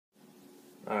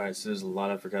Alright, so there's a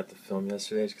lot I forgot to film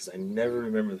yesterday because I never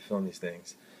remember to film these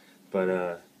things.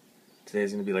 But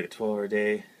today's going to be like a 12-hour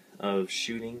day of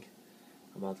shooting.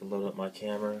 I'm about to load up my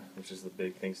camera, which is the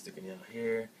big thing sticking out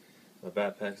here. My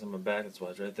backpack's on my back, that's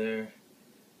why it's right there.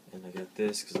 And I got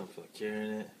this because I don't feel like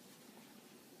carrying it.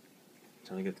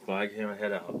 Trying to get the glide camera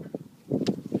head out.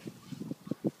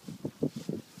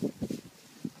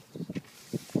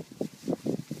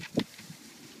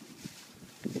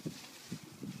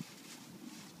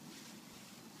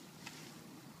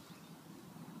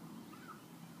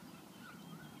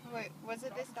 Wait, was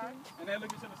it this time? And they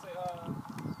look at each other and say,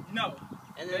 no.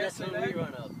 And then that's when we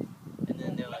run up. And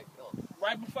then they're like, oh.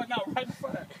 Right before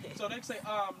that. So they say,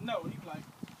 no. And he's like,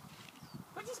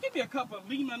 well, just give me a cup of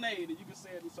lemonade. And you can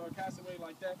say it in a sarcastic way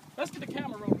like that. Let's get the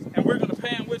camera rolling. And we're going to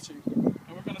pan with you.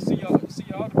 And we're going to see your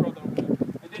other brother over there.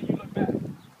 And then you look back.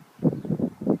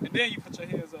 And then you put your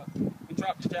hands up and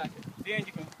drop your jacket. Then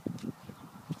you can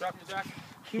drop your jacket.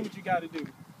 Do what you got to do.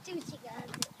 Do what you gotta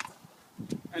do.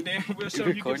 And then we'll show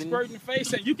you get squirted in the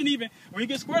face. And you can even, when you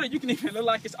get squirted, you can even look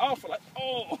like it's awful. Like,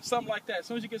 oh, something like that. As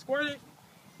soon as you get squirted,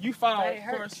 you fall, of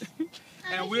course.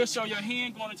 And we'll show your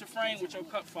hand going into frame with your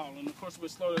cup falling. Of course, we'll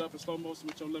slow it up in slow motion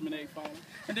with your lemonade falling.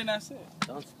 And then that's it.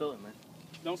 Don't spill it, man.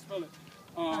 Don't spill it.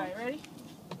 Alright, ready?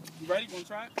 You ready? You want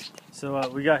to try it? So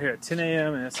we got here at 10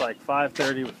 a.m. and it's like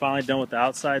 5:30. We're finally done with the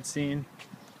outside scene.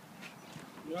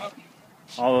 Yup.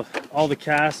 All the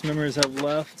cast members have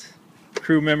left.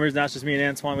 Crew members, not just me and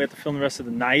Antoine. We have to film the rest of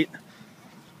the night.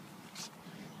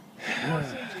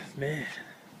 Man.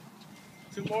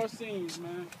 2 more scenes,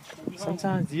 man.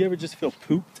 Sometimes, do you ever just feel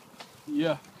pooped?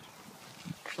 Yeah.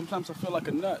 Sometimes I feel like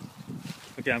a nut.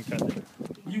 Okay, I'm cutting.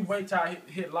 You wait till I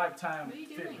hit Lifetime What are you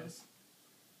doing? Fitness.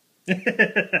 Let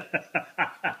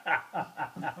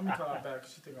me call her back.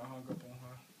 She think I hung up on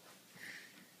her.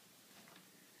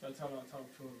 That's how I talk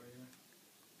to her later.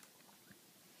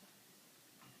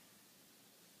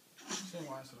 She didn't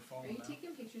want to answer the phone Are you now.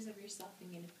 taking pictures of yourself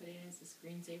and going to put it in as a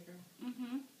screensaver?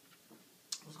 Mm-hmm.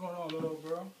 What's going on, little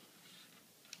girl?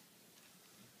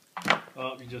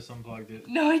 Oh, you just unplugged it.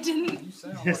 No, I didn't. You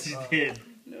sound Yes, like you did.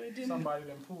 No, I didn't. somebody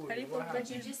that pulled How do it. you What put- happened?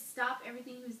 Did you just stop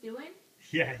everything he was doing?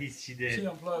 Yeah, she did. She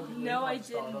unplugged it. No, You I have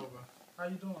to start didn't. over. How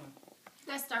you doing? You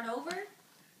guys start over?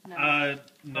 No.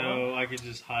 No, I could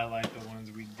just highlight the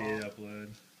ones we did upload.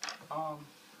 Um,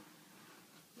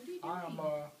 What are you doing? I am,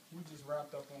 we just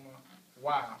wrapped up on a,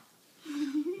 wow.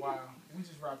 We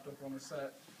just wrapped up on the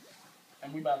set.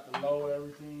 And we about to load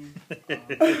everything.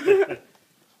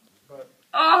 But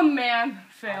Oh man,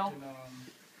 I fail. can,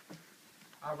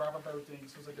 I'll wrap up everything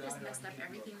as soon as I get Just out here. messed I up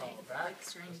can give you a everything call that back.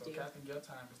 Blake's trying to So do. Captain Get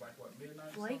Time is like, what, midnight or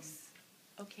something? Blake's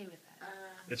okay with that.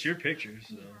 That's your picture,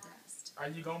 so. Impressed. Are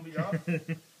you gonna be up?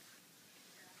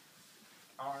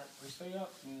 Alright, we stay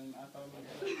up, and I thought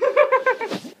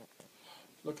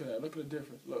look at that, look at the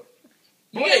difference, look.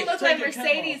 You Blake, look take like your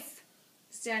camera Mercedes.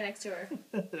 Stand next to her.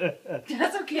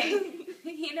 That's okay.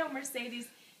 You know, Mercedes,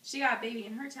 she got a baby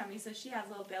in her tummy, so she has a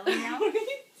little belly now. What are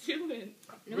you doing?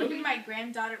 When my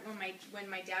granddaughter, when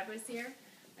my dad was here,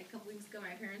 like a couple weeks ago,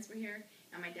 my parents were here,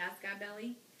 and my dad's got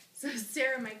belly. So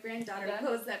Sarah, my granddaughter, Yeah.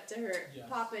 goes up to her Yes.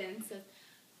 papa and says,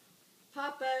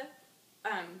 "Papa,"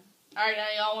 Alright, now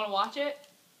y'all want to watch it?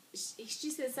 she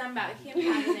said something about him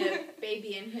having a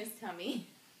baby in his tummy.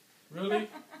 Really?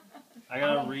 I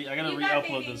gotta You got re-upload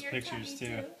baby in those your pictures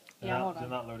tummy, too. too? Yeah, hold on. They're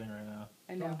not loading right now.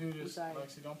 I know. Don't do I'm this, sorry.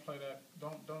 Lexi, don't play that,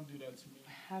 don't do that to me.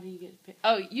 How do you get?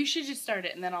 Oh, you should just start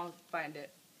it and then I'll find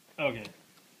it. Okay.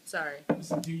 Sorry.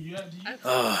 Do you?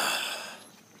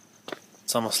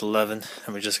 It's almost 11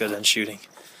 and we just got done shooting.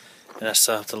 And I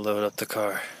still have to load up the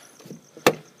car.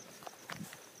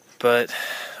 But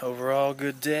overall,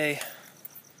 good day.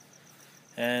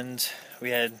 And we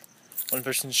had one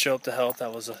person show up to help.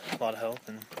 That was a lot of help,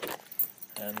 and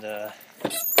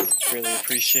really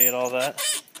appreciate all that.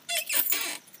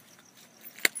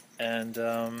 And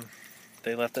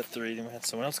they left at 3. Then we had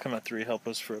someone else come at 3 help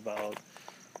us for about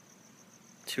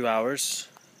 2 hours,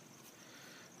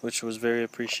 which was very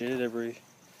appreciated.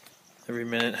 Every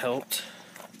minute helped.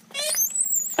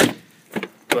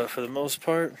 But for the most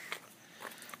part,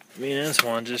 me and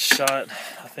Antoine just shot,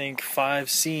 I think, 5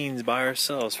 scenes by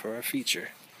ourselves for our feature.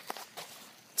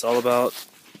 It's all about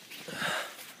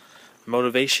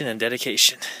motivation and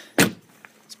dedication.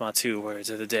 It's my 2 words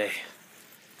of the day.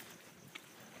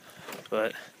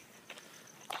 But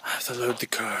I have to load the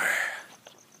car.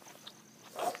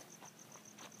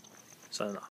 Signing off.